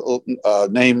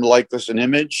 likeness, and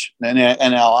image, and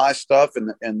NLI stuff,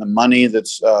 and the money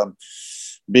that's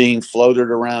being floated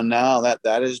around now. That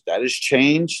has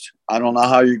changed. I don't know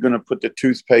how you're going to put the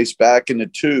toothpaste back in the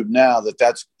tube now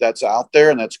that's out there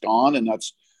and that's gone, and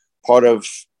that's part of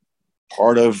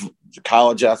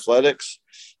college athletics.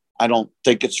 I don't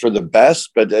think it's for the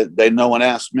best, but no one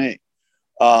asked me.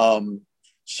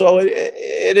 So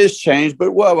it has changed,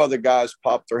 but we'll have other guys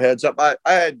pop their heads up. I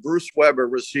had Bruce Weber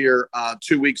was here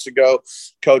 2 weeks ago,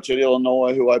 coach at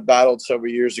Illinois, who I battled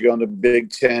several years ago in the Big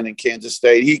Ten in Kansas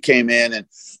State. He came in and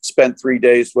spent 3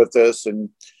 days with us, and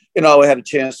we had a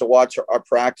chance to watch our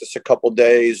practice a couple of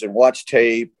days and watch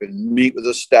tape and meet with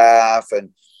the staff. And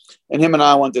him and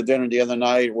I went to dinner the other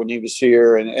night when he was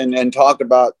here and talked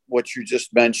about what you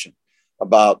just mentioned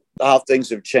about how things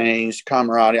have changed,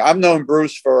 camaraderie. I've known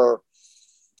Bruce for,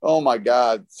 oh my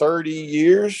God, 30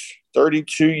 years,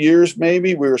 32 years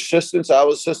maybe. We were assistants. I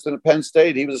was assistant at Penn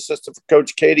State. He was assistant for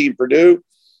Coach Katie in Purdue.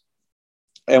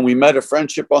 And we met a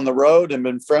friendship on the road and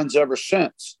been friends ever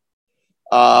since.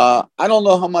 I don't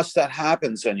know how much that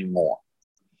happens anymore.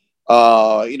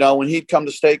 When he'd come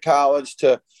to State College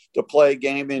to play a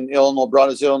game in Illinois, brought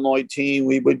his Illinois team,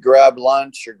 we would grab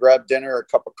lunch or grab dinner, or a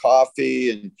cup of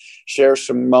coffee, and share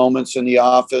some moments in the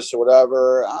office or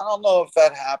whatever. I don't know if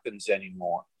that happens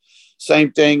anymore.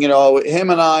 Same thing, him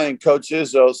and I and Coach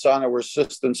Izzo were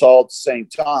assistants all at the same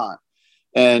time.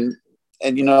 And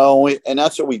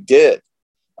that's what we did.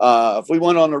 If we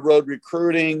went on the road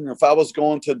recruiting, if I was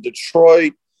going to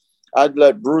Detroit, I'd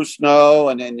let Bruce know,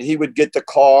 and then he would get the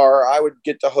car. I would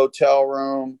get the hotel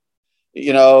room,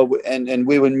 and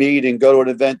we would meet and go to an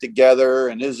event together,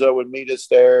 and Izzo would meet us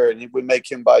there, and he would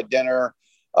make him buy dinner.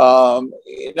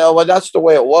 But that's the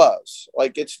way it was.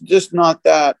 Like, it's just not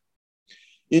that.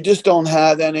 You just don't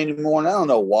have that anymore. And I don't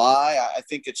know why. I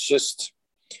think it's just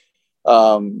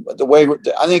the way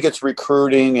I think it's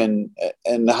recruiting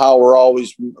and how we're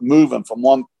always moving from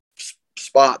one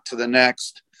spot to the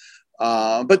next.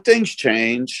 But things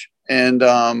change, and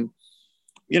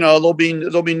there'll be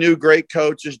new great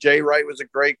coaches. Jay Wright was a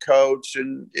great coach,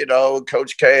 and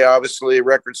Coach K, obviously,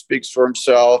 record speaks for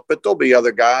himself. But there'll be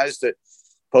other guys that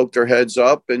poke their heads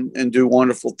up and do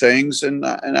wonderful things, and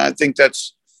I think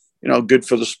that's good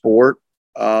for the sport.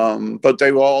 But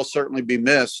they will all certainly be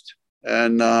missed.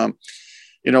 And I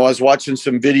was watching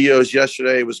some videos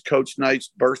yesterday. It was Coach Knight's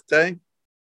birthday.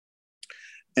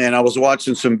 And I was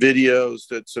watching some videos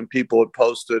that some people had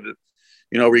posted,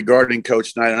 regarding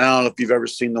Coach Knight. And I don't know if you've ever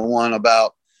seen the one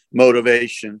about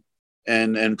motivation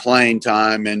and playing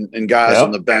time and guys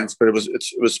on the bench, but it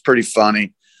was pretty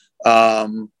funny.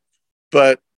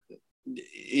 But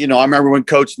I remember when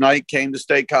Coach Knight came to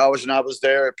State College and I was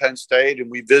there at Penn State, and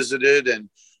we visited and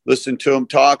listened to him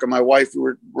talk. And my wife, we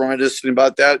were reminiscing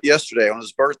about that yesterday on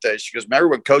his birthday. She goes, remember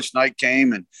when Coach Knight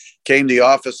came to the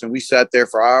office, and we sat there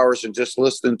for hours and just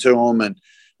listened to him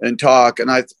and talk.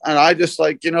 And I just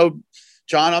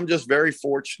John, I'm just very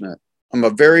fortunate. I'm a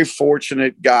very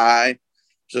fortunate guy.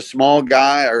 Just a small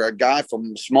guy, or a guy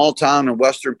from a small town in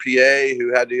Western PA,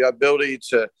 who had the ability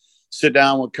to sit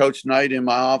down with Coach Knight in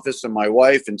my office and my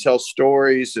wife and tell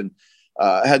stories, and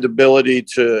had the ability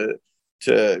to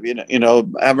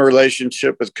have a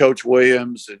relationship with Coach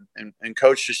Williams and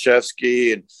Coach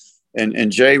Krzyzewski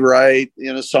and Jay Wright,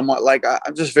 somewhat like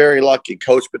I'm just very lucky.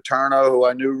 Coach Paterno, who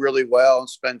I knew really well and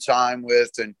spent time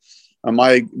with, and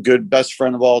my good best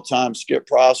friend of all time, Skip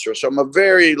Prosser. So I'm a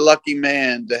very lucky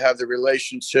man to have the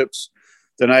relationships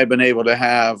that I've been able to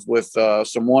have with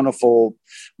some wonderful,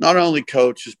 not only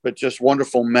coaches, but just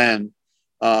wonderful men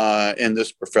in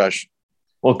this profession.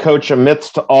 Well, Coach,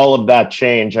 amidst all of that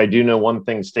change, I do know one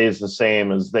thing stays the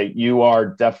same, is that you are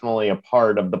definitely a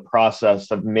part of the process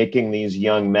of making these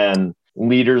young men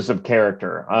leaders of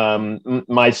character.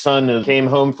 My son came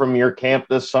home from your camp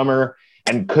this summer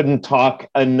and couldn't talk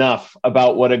enough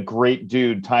about what a great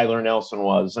dude Tyler Nelson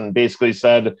was, and basically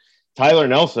said, Tyler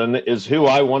Nelson is who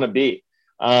I want to be.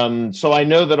 So I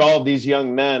know that all of these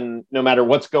young men, no matter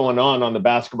what's going on the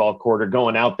basketball court, are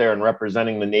going out there and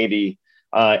representing the Navy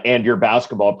and your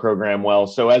basketball program well.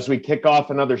 So as we kick off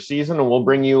another season, and we'll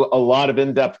bring you a lot of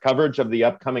in-depth coverage of the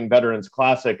upcoming Veterans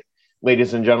Classic,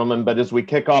 ladies and gentlemen. But as we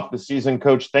kick off the season,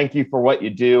 Coach, thank you for what you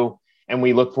do. And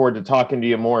we look forward to talking to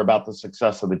you more about the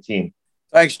success of the team.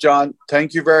 Thanks, John.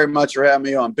 Thank you very much for having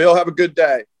me on. Bill, have a good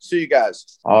day. See you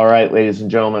guys. All right, ladies and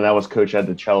gentlemen, that was Coach Ed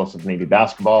DeChellis of Navy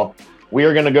basketball. We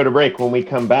are going to go to break. When we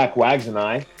come back, Wags and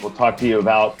I will talk to you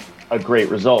about a great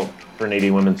result for Navy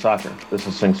women's soccer. This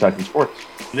is Sing Second Sports.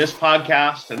 This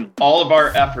podcast and all of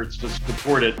our efforts to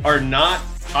support it are not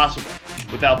possible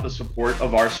without the support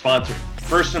of our sponsor.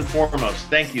 First and foremost,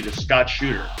 thank you to Scott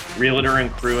Shooter, Realtor and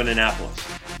Crew in Annapolis.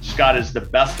 Scott is the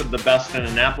best of the best in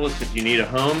Annapolis. If you need a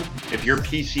home, if you're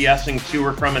PCSing to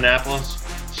or from Annapolis,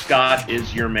 Scott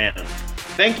is your man.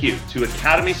 Thank you to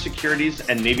Academy Securities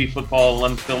and Navy football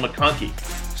alum Phil McConkey.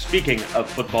 Speaking of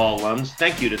football alums,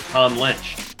 thank you to Tom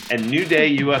Lynch and New Day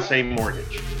USA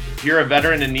Mortgage. If you're a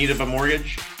veteran in need of a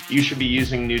mortgage, you should be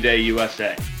using New Day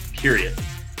USA, period.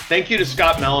 Thank you to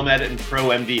Scott Melamed and Pro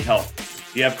MD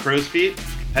Health. Do you have crow's feet?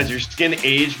 Has your skin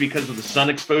aged because of the sun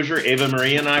exposure Ava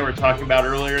Marie and I were talking about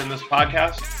earlier in this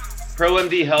podcast? Pro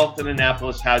MD Health in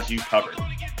Annapolis has you covered.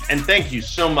 And thank you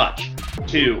so much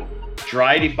to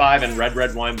Dry 85 and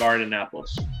Red Wine Bar in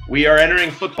Annapolis. We are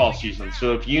entering football season,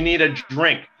 so if you need a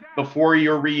drink before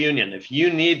your reunion, if you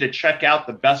need to check out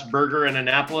the best burger in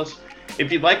Annapolis,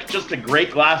 if you'd like just a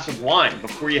great glass of wine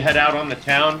before you head out on the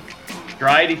town,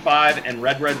 Dry 85 and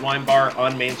Red Wine Bar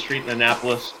on Main Street in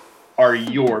Annapolis are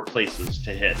your places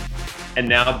to hit. And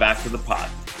now back to the pod.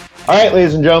 All right,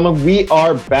 ladies and gentlemen, we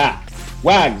are back.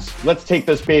 Wags, let's take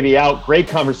this baby out. Great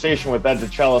conversation with Ed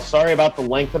DeChellis. Sorry about the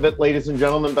length of it, ladies and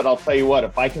gentlemen, but I'll tell you what,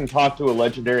 if I can talk to a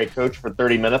legendary coach for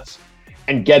 30 minutes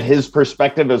and get his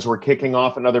perspective as we're kicking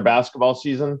off another basketball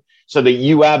season so that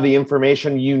you have the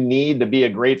information you need to be a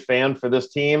great fan for this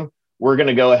team, we're going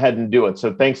to go ahead and do it.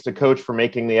 So thanks to Coach for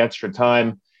making the extra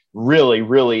time. Really,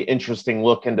 really interesting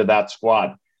look into that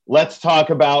squad. Let's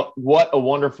talk about what a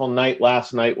wonderful night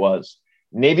last night was.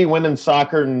 Navy women's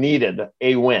soccer needed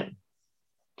a win.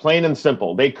 Plain and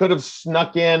simple. They could have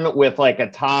snuck in with like a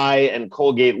tie and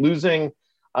Colgate losing.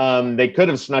 They could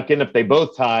have snuck in if they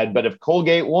both tied, but if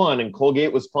Colgate won and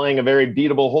Colgate was playing a very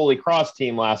beatable Holy Cross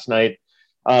team last night,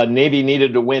 Navy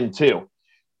needed to win too.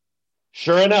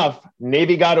 Sure enough,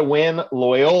 Navy got a win,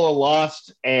 Loyola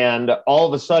lost, and all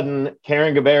of a sudden,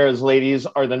 Karen Guevara's ladies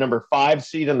are the number 5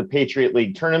 seed in the Patriot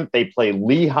League tournament. They play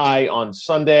Lehigh on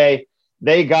Sunday.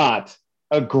 They got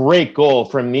a great goal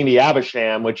from Mimi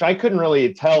Abisham, which I couldn't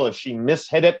really tell if she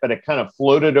mishit it, but it kind of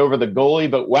floated over the goalie.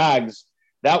 But Wags,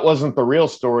 that wasn't the real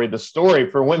story. The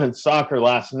story for women's soccer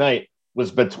last night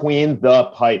was between the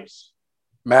pipes.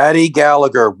 Maddie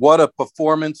Gallagher, what a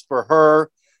performance for her.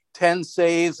 10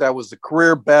 saves. That was the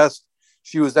career best.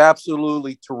 She was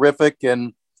absolutely terrific.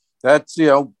 And that's,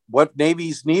 what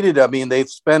Navy's needed. I mean, they've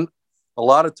spent a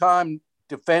lot of time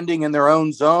defending in their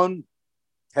own zone,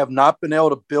 have not been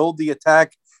able to build the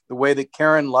attack the way that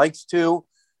Karen likes to.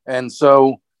 And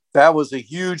so that was a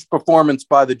huge performance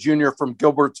by the junior from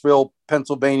Gilbertsville,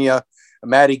 Pennsylvania,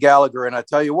 Maddie Gallagher. And I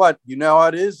tell you what, you know how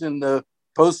it is in the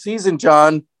postseason,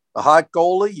 John, a hot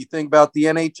goalie. You think about the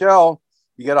NHL,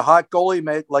 you got a hot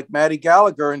goalie like Maddie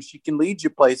Gallagher, and she can lead you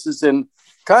places. And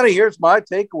kind of here's my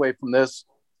takeaway from this.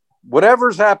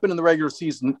 Whatever's happened in the regular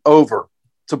season, over.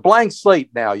 It's a blank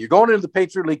slate now. You're going into the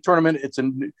Patriot League tournament. It's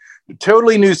a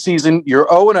totally new season. You're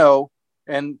 0-0,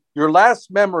 and your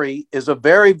last memory is a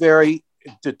very, very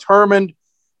determined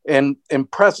and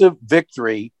impressive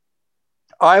victory.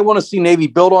 I want to see Navy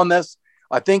build on this.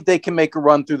 I think they can make a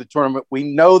run through the tournament. We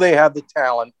know they have the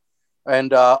talent,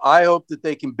 and I hope that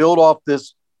they can build off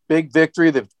this big victory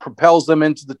that propels them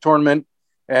into the tournament.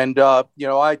 And,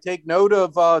 I take note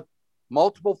of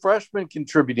multiple freshmen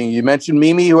contributing. You mentioned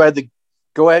Mimi, who had the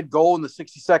go-ahead goal in the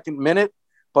 62nd minute,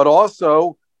 but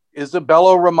also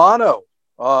Isabella Romano.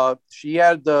 She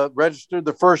had registered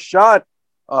the first shot,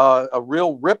 a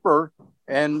real ripper.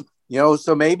 And,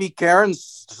 so maybe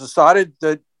Karen's decided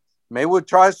that maybe we'll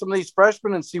try some of these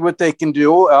freshmen and see what they can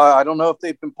do. I don't know if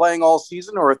they've been playing all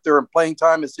season or if their playing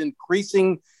time is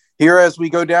increasing here as we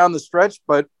go down the stretch.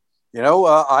 But,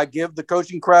 I give the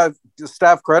coaching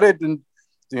staff credit and,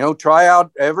 try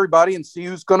out everybody and see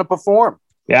who's going to perform.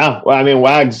 Yeah, well, I mean,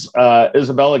 Wags,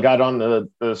 Isabella got on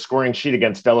the scoring sheet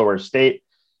against Delaware State.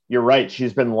 You're right.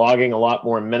 She's been logging a lot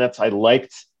more minutes. I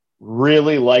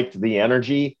really liked the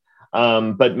energy.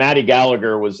 But Maddie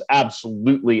Gallagher was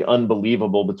absolutely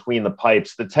unbelievable between the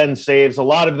pipes. The 10 saves, a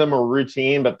lot of them are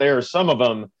routine, but there are some of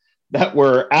them that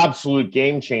were absolute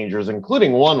game changers,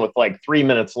 including one with like 3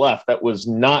 minutes left that was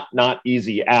not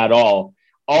easy at all.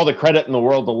 all the credit in the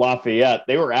world to Lafayette.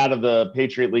 They were out of the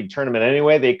Patriot League tournament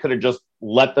anyway. They could have just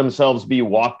let themselves be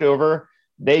walked over.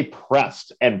 They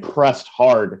pressed and pressed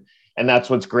hard. And that's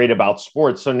what's great about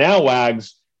sports. So now,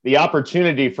 Wags, the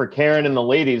opportunity for Karen and the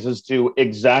ladies is to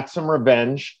exact some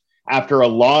revenge after a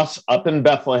loss up in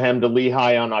Bethlehem to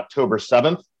Lehigh on October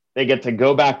 7th. They get to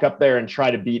go back up there and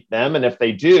try to beat them. And if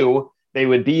they do, they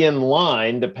would be in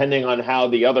line, depending on how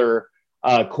the other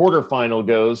quarterfinal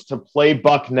goes, to play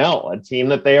Bucknell, a team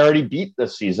that they already beat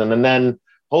this season. And then,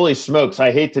 holy smokes,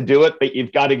 I hate to do it, but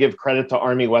you've got to give credit to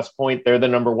Army West Point. They're the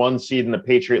number 1 seed in the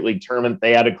Patriot League tournament.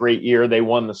 They had a great year. They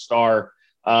won the Star.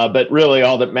 But really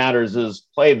all that matters is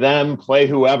play them, play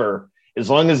whoever. As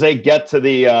long as they get to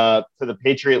the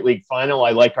Patriot League final,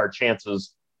 I like our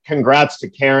chances. Congrats to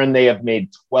Karen. They have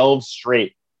made 12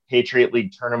 straight Patriot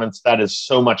League tournaments. That is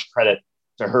so much credit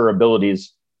to her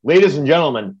abilities. Ladies and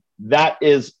gentlemen, that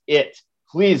is it.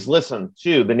 Please listen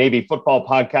to the Navy Football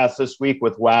Podcast this week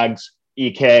with Wags,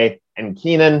 EK, and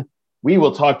Keenan. We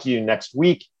will talk to you next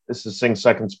week. This is Sing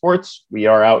Second Sports. We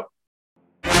are out.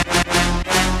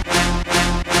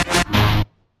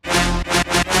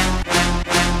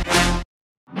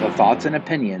 The thoughts and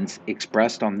opinions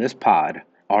expressed on this pod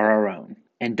are our own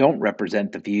and don't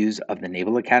represent the views of the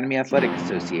Naval Academy Athletic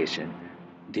Association,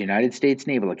 the United States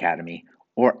Naval Academy,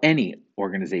 or any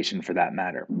organization for that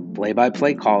matter.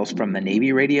 Play-by-play calls from the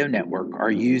Navy Radio Network are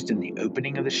used in the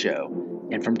opening of the show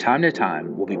and from time to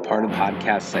time will be part of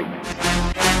podcast segments.